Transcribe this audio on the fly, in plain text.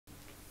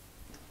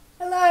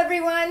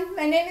everyone,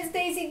 my name is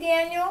Daisy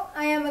Daniel.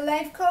 I am a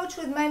life coach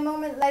with My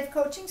Moment Life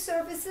Coaching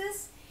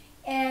Services,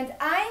 and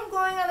I am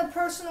going on a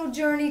personal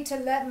journey to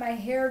let my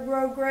hair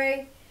grow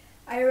gray.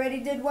 I already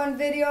did one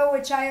video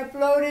which I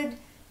uploaded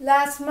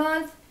last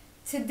month.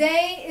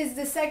 Today is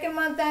the 2nd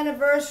month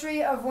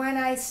anniversary of when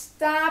I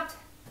stopped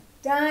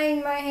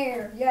dyeing my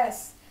hair.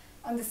 Yes,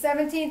 on the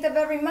 17th of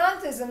every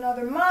month is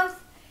another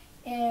month,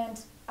 and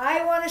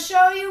I want to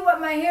show you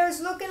what my hair is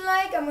looking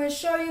like. I'm going to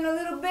show you in a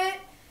little bit.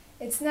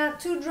 It's not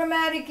too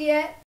dramatic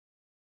yet.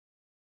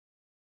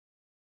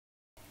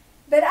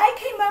 But I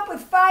came up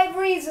with 5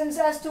 reasons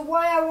as to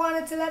why I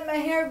wanted to let my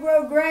hair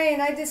grow gray, and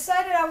I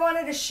decided I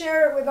wanted to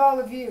share it with all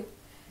of you.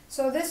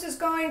 So this is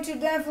going to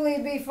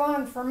definitely be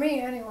fun for me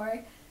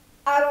anyway.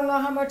 I don't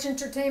know how much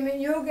entertainment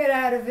you'll get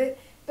out of it,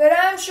 but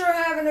I'm sure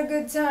having a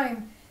good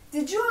time.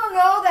 Did you all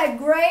know that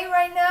gray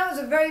right now is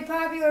a very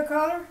popular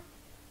color?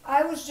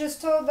 I was just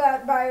told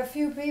that by a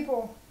few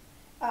people.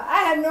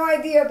 I had no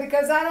idea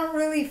because I don't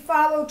really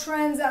follow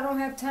trends. I don't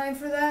have time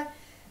for that.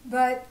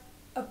 But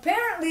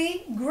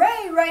apparently,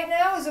 gray right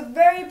now is a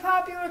very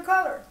popular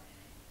color.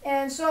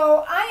 And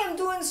so I am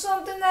doing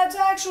something that's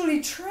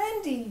actually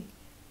trendy.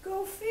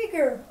 Go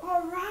figure.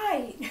 All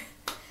right.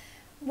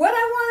 What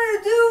I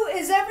wanted to do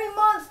is every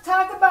month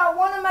talk about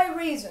one of my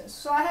reasons.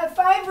 So I have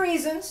 5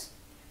 reasons.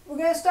 We're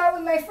going to start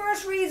with my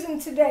first reason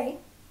today.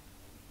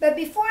 But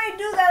before I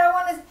do that, I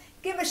want to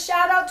give a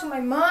shout out to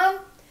my mom.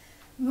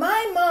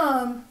 My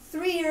mom,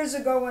 3 years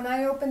ago when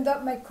I opened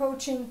up my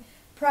coaching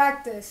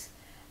practice,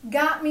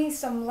 got me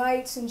some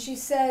lights, and she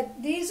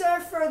said, these are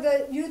for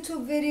the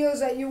YouTube videos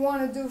that you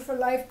want to do for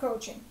life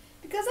coaching.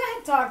 Because I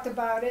had talked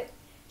about it.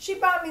 She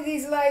bought me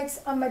these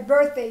lights on my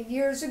birthday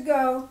years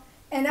ago,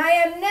 and I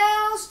am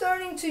now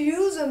starting to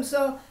use them.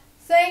 So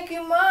thank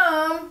you,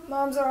 Mom.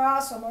 Moms are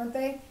awesome, aren't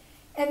they?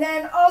 And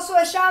then also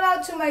a shout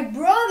out to my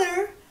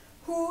brother,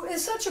 who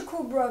is such a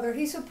cool brother.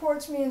 He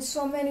supports me in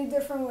so many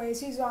different ways.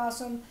 He's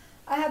awesome.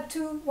 I have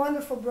 2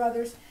 wonderful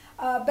brothers.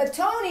 But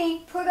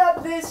Tony put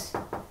up this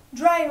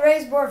dry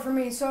erase board for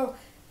me. So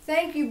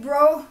thank you,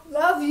 bro.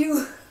 Love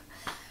you.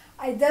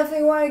 I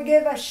definitely want to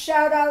give a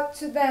shout out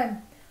to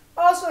them.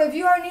 Also, if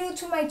you are new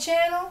to my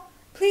channel,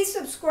 please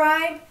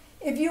subscribe.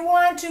 If you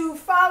want to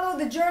follow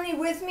the journey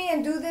with me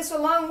and do this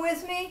along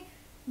with me,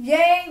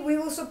 yay, we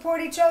will support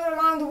each other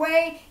along the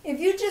way. If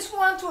you just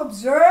want to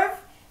observe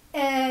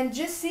and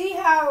just see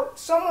how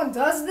someone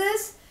does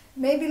this,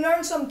 maybe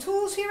learn some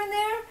tools here and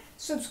there,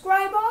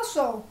 subscribe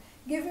also.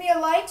 Give me a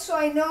like so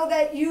I know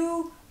that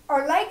you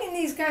are liking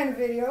these kind of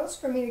videos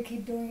for me to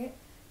keep doing it.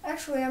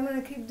 Actually, I'm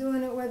going to keep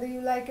doing it whether you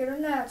like it or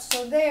not.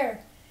 So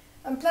there.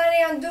 I'm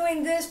planning on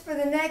doing this for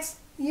the next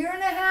 1.5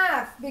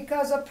 years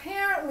because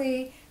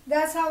apparently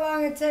that's how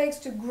long it takes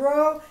to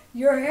grow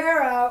your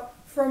hair out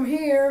from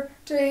here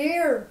to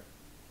here.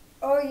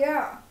 Oh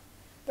yeah.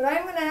 But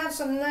I'm going to have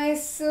some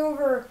nice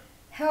silver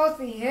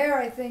healthy hair,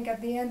 I think,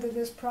 at the end of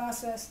this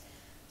process.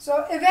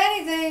 So if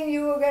anything,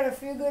 you will get a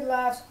few good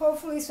laughs,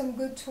 hopefully some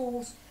good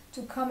tools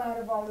to come out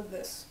of all of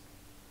this.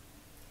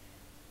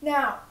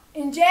 Now,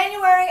 in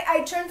January,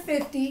 I turned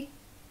 50,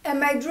 and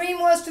my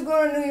dream was to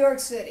go to New York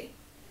City.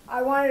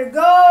 I wanted to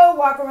go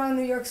walk around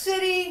New York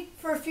City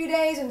for a few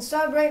days and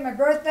celebrate my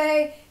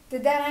birthday.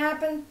 Did that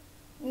happen?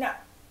 No.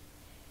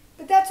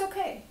 But that's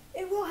okay.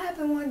 It will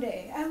happen one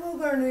day. I will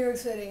go to New York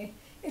City.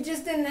 It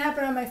just didn't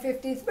happen on my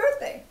 50th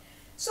birthday.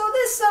 So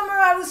this summer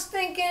I was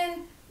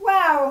thinking,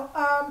 wow,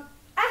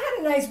 I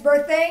had a nice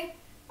birthday.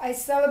 I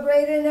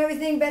celebrated and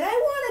everything, but I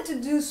wanted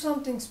to do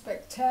something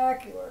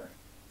spectacular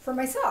for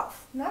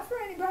myself, not for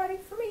anybody,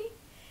 for me.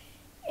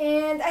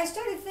 And I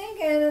started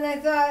thinking, and I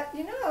thought,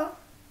 you know,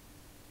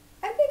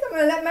 I think I'm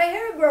going to let my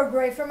hair grow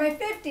gray for my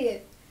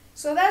 50th.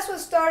 So that's what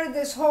started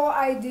this whole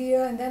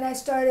idea, and then I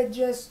started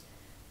just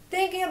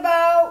thinking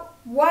about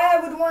why I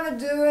would want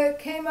to do it,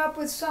 came up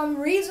with some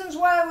reasons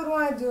why I would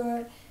want to do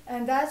it,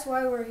 and that's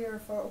why we're here,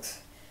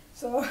 folks.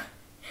 So,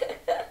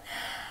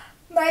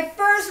 my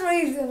first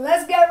reason,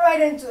 let's get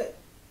right into it.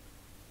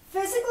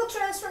 Physical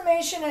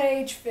transformation at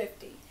age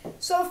 50.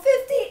 So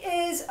 50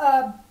 is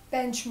a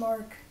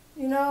benchmark.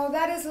 You know,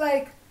 that is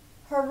like,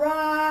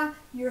 hurrah,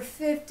 you're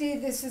 50,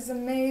 this is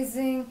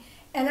amazing.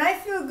 And I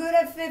feel good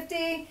at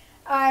 50.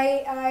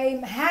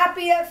 I'm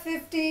happy at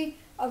 50.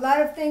 A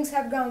lot of things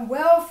have gone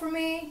well for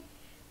me,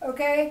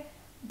 okay?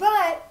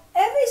 But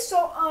every so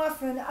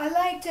often, I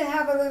like to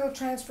have a little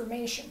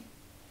transformation.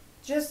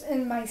 Just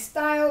in my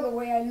style, the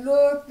way I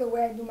look, the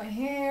way I do my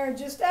hair,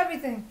 just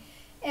everything.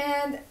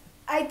 And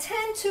I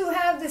tend to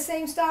have the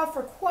same style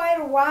for quite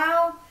a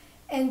while.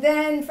 And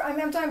then,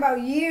 I'm talking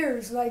about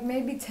years, like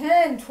maybe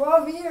 10,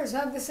 12 years,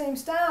 have the same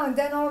style. And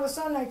then all of a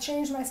sudden, I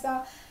change my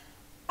style.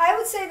 I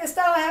would say the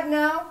style I have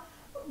now,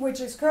 which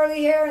is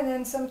curly hair, and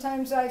then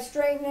sometimes I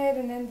straighten it,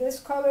 and then this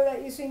color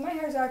that you see, my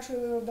hair is actually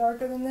a little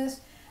darker than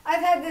this.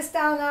 I've had this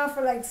style now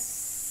for like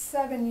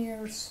 7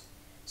 years.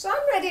 So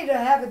I'm ready to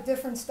have a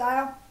different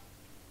style.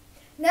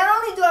 Not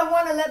only do I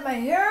want to let my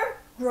hair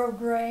grow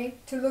gray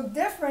to look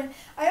different,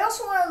 I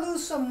also want to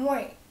lose some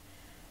weight.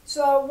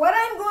 So what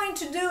I'm going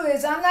to do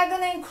is I'm not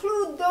going to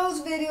include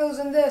those videos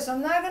in this.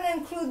 I'm not going to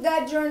include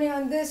that journey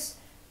on these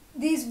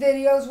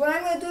videos. What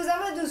I'm going to do is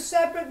I'm going to do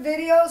separate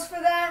videos for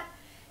that.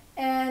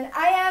 And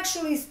I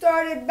actually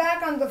started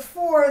back on the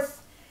 4th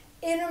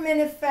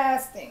intermittent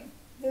fasting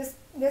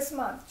this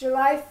month.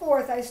 July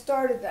 4th I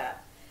started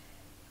that.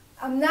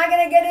 I'm not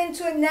going to get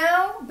into it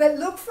now, but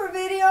look for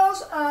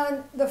videos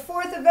on the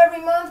 4th of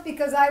every month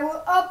because I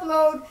will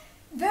upload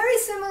very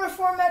similar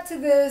format to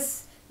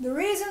this, the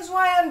reasons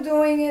why I'm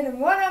doing it and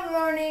what I'm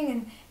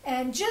learning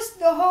and just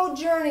the whole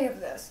journey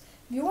of this.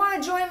 If you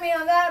want to join me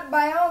on that,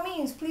 by all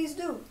means, please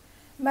do.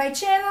 My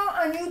channel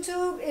on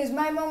YouTube is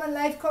My Moment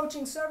Life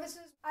Coaching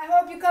Services. I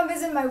hope you come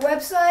visit my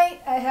website.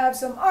 I have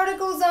some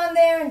articles on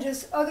there and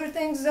just other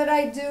things that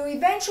I do.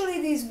 Eventually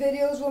these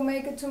videos will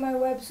make it to my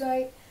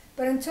website.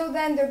 But until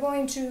then, they're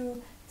going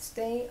to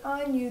stay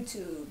on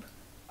YouTube.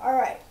 All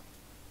right.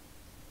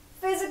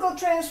 Physical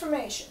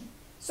transformation.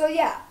 So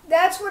yeah,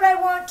 that's what I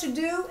want to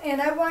do,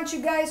 and I want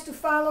you guys to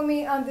follow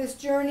me on this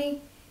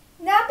journey.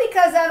 Not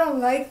because I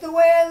don't like the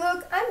way I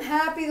look. I'm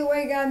happy the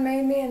way God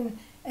made me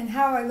and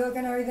how I look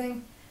and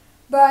everything.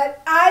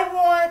 But I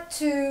want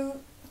to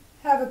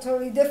have a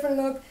totally different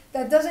look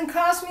that doesn't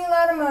cost me a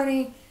lot of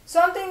money.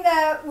 Something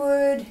that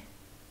would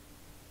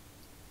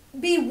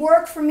be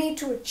work for me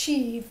to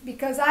achieve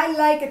because I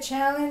like a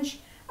challenge.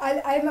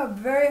 I'm a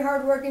very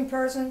hardworking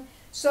person,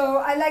 so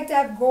I like to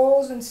have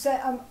goals and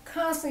I'm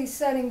constantly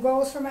setting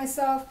goals for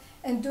myself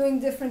and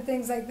doing different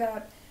things like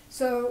that.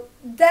 So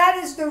that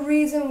is the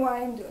reason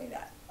why I'm doing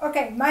that.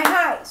 Okay, my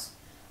highs.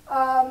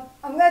 I'm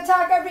going to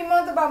talk every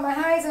month about my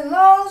highs and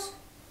lows,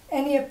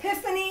 any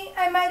epiphany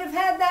I might have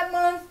had that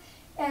month,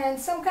 and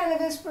some kind of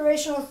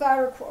inspirational thought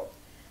or quote.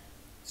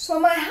 So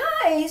my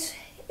highs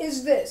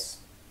is this.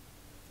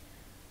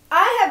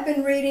 I have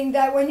been reading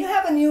that when you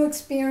have a new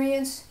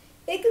experience,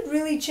 it could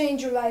really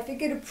change your life. It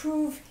could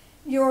improve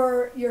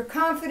your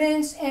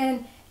confidence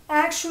and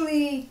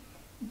actually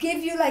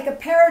give you like a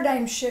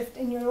paradigm shift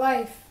in your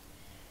life.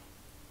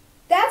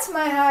 That's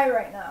my high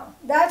right now.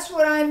 That's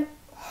what I'm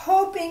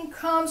hoping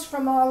comes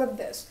from all of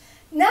this.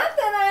 Not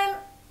that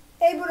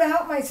I'm able to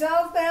help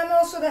myself, but I'm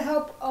also to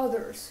help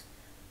others.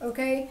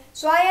 Okay?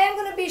 So I am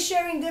going to be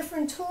sharing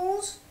different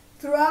tools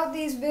throughout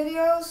these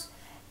videos.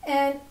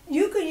 And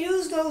you could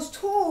use those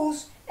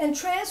tools and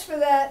transfer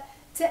that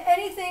to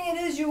anything it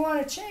is you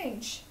want to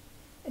change.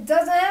 It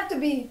doesn't have to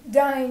be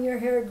dyeing your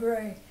hair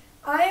gray.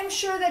 I am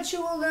sure that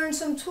you will learn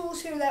some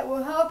tools here that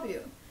will help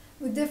you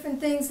with different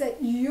things that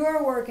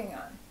you're working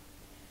on.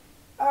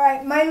 All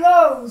right, my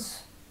lows.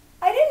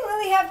 I didn't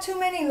really have too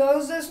many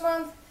lows this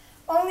month,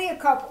 only a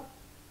couple.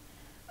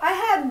 I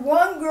had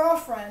one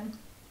girlfriend,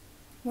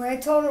 when I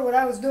told her what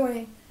I was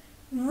doing,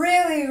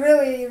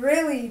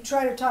 really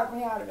try to talk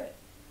me out of it.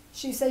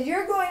 She said,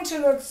 "You're going to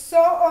look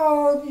so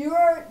old.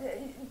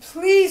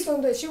 Please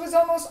don't do it." She was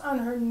almost on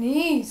her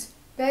knees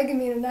begging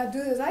me to not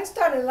do this. I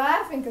started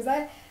laughing because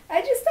I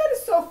just thought it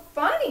so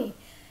funny.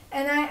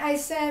 And I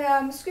said,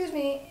 "Excuse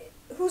me,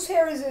 whose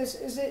hair is this?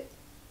 Is it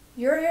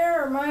your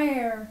hair or my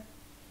hair?"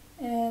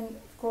 And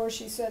of course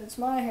she said, "It's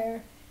my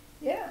hair."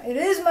 Yeah, it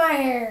is my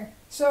hair.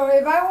 So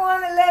if I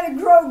want to let it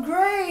grow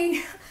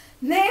gray,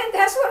 man,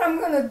 that's what I'm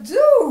going to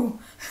do.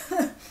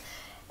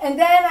 And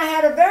then I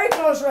had a very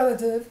close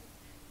relative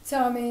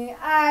tell me,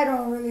 "I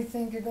don't really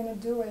think you're going to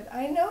do it.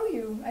 I know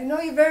you. I know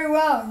you very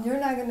well, and you're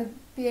not going to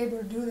be able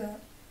to do that."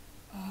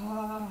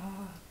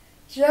 Ah,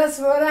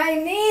 just what I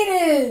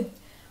needed.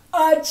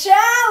 A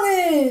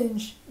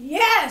challenge.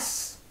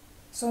 Yes.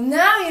 So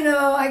now you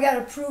know I got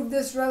to prove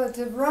this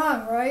relative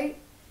wrong, right?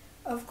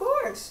 Of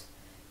course.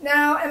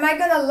 Now, am I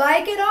going to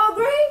like it all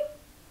gray?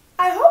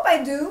 I hope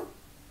I do.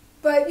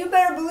 But you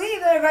better believe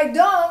that if I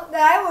don't,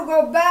 that I will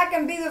go back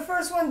and be the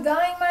first one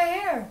dyeing my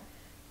hair.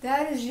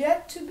 That is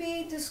yet to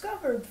be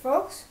discovered,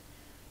 folks.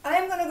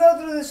 I'm going to go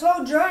through this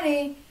whole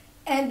journey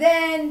and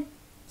then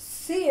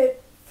see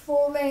it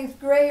full-length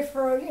gray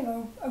for,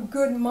 a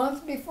good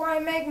month before I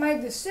make my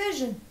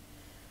decision.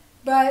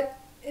 But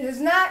it is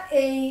not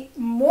a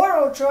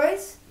moral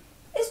choice.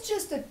 It's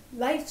just a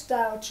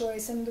lifestyle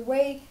choice and the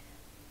way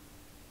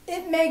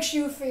it makes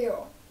you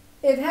feel.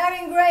 If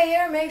having gray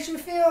hair makes you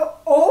feel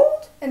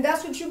old, and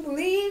that's what you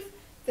believe,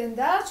 then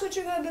that's what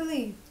you're going to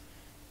believe.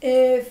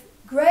 If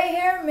gray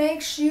hair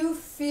makes you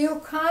feel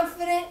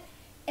confident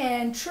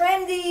and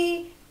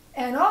trendy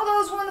and all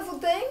those wonderful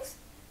things,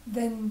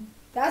 then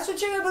that's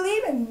what you're going to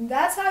believe and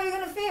that's how you're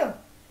going to feel.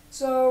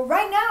 So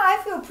right now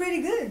I feel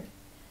pretty good.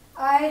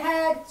 I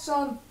had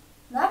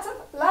lots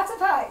of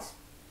highs.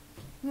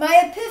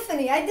 My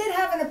epiphany, I did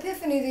have an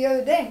epiphany the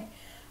other day.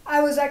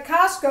 I was at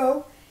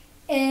Costco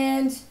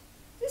and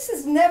this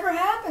has never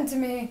happened to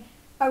me.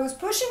 I was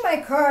pushing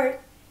my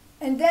cart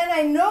and then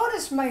I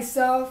noticed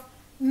myself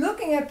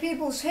looking at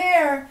people's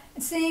hair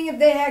and seeing if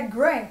they had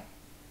gray.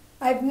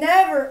 I've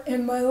never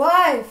in my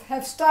life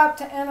have stopped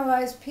to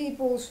analyze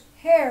people's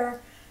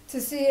hair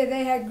to see if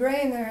they had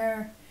gray in their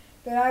hair.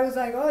 But I was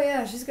like, "Oh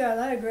yeah, she's got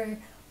a lot of gray.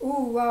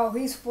 Ooh, wow,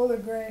 he's full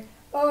of gray.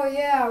 Oh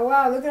yeah,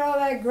 wow, look at all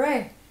that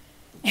gray."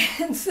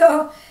 And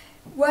so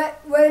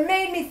what it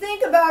made me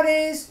think about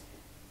is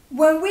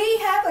when we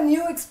have a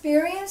new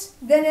experience,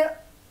 then it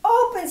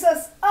opens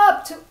us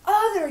up to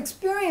other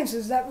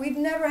experiences that we've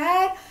never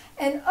had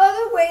and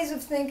other ways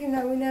of thinking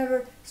that we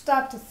never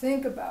stopped to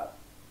think about.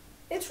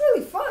 It's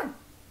really fun.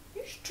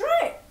 You should try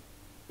it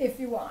if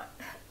you want.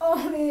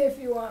 Only if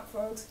you want,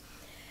 folks.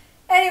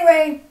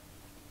 Anyway,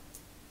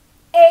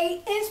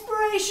 a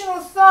inspirational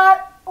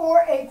thought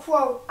or a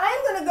quote.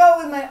 I'm going to go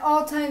with my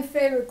all-time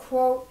favorite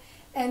quote,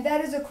 and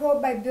that is a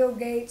quote by Bill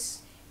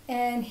Gates.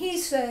 And he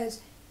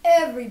says,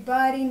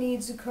 everybody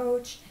needs a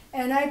coach.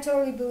 And I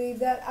totally believe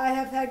that. I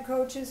have had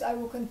coaches. I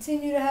will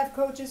continue to have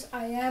coaches.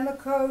 I am a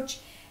coach.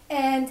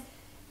 And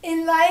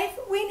in life,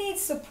 we need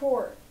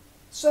support.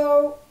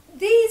 So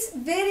these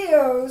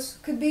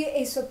videos could be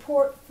a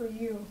support for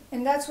you.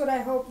 And that's what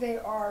I hope they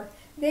are.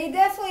 They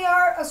definitely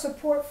are a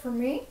support for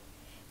me.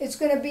 It's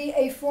going to be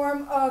a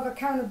form of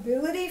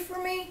accountability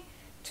for me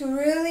to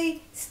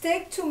really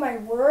stick to my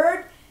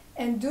word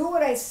and do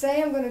what I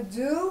say I'm going to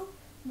do.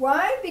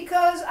 Why?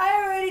 Because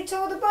I already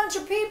told a bunch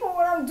of people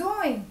what I'm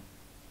doing.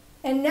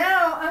 And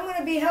now I'm going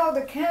to be held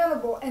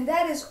accountable, and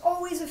that is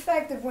always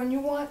effective when you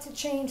want to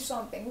change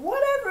something,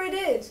 whatever it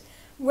is,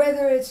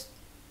 whether it's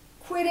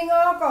quitting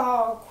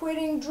alcohol,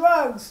 quitting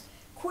drugs,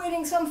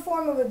 quitting some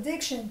form of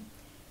addiction.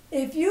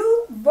 If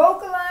you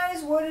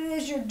vocalize what it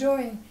is you're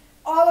doing,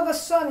 all of a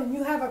sudden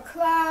you have a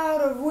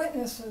cloud of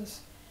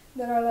witnesses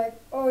that are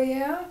like, oh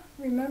yeah,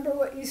 remember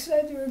what you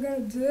said you were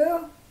going to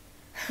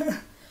do?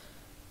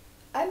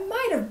 I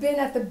might have been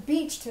at the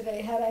beach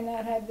today had I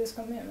not had this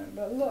commitment,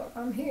 but look,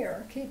 I'm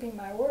here, keeping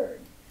my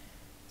word.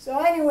 So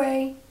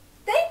anyway,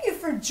 thank you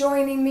for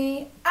joining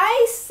me.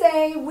 I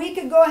say we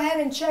could go ahead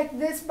and check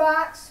this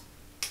box,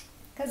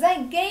 because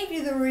I gave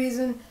you the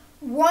reason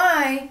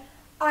why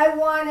I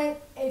wanted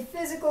a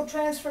physical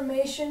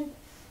transformation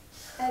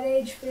at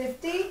age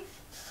 50.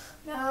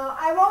 Now,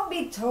 I won't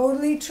be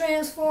totally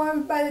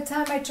transformed by the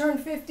time I turn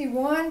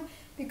 51,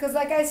 because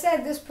like I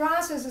said, this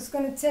process is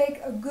going to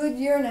take a good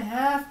year and a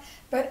half.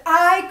 But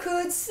I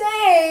could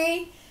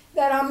say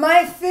that on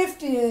my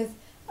 50th,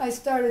 I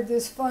started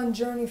this fun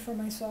journey for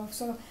myself.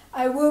 So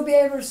I will be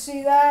able to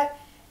say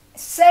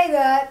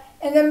that.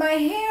 And then my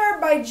hair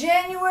by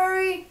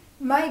January,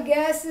 my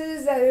guess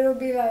is that it'll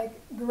be like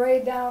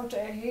gray down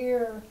to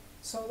here.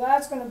 So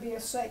that's going to be a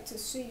sight to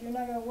see. You're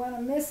not going to want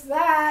to miss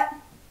that.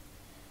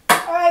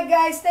 Alright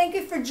guys, thank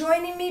you for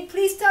joining me.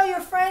 Please tell your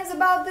friends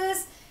about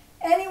this.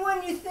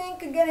 Anyone you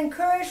think could get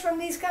encouraged from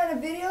these kind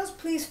of videos,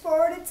 please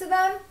forward it to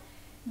them.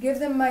 Give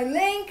them my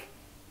link,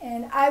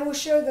 and I will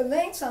share the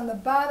links on the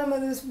bottom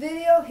of this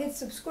video. Hit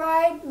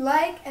subscribe,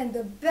 like, and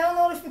the bell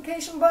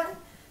notification button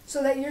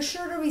so that you're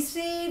sure to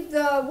receive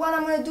the one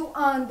I'm going to do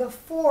on the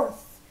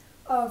 4th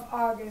of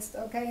August,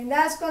 okay? And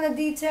that's going to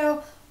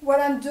detail what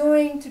I'm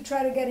doing to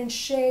try to get in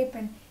shape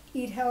and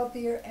eat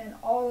healthier and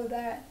all of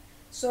that.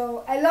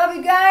 So I love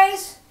you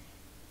guys.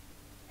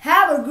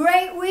 Have a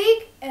great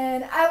week,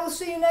 and I will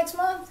see you next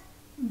month.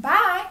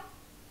 Bye.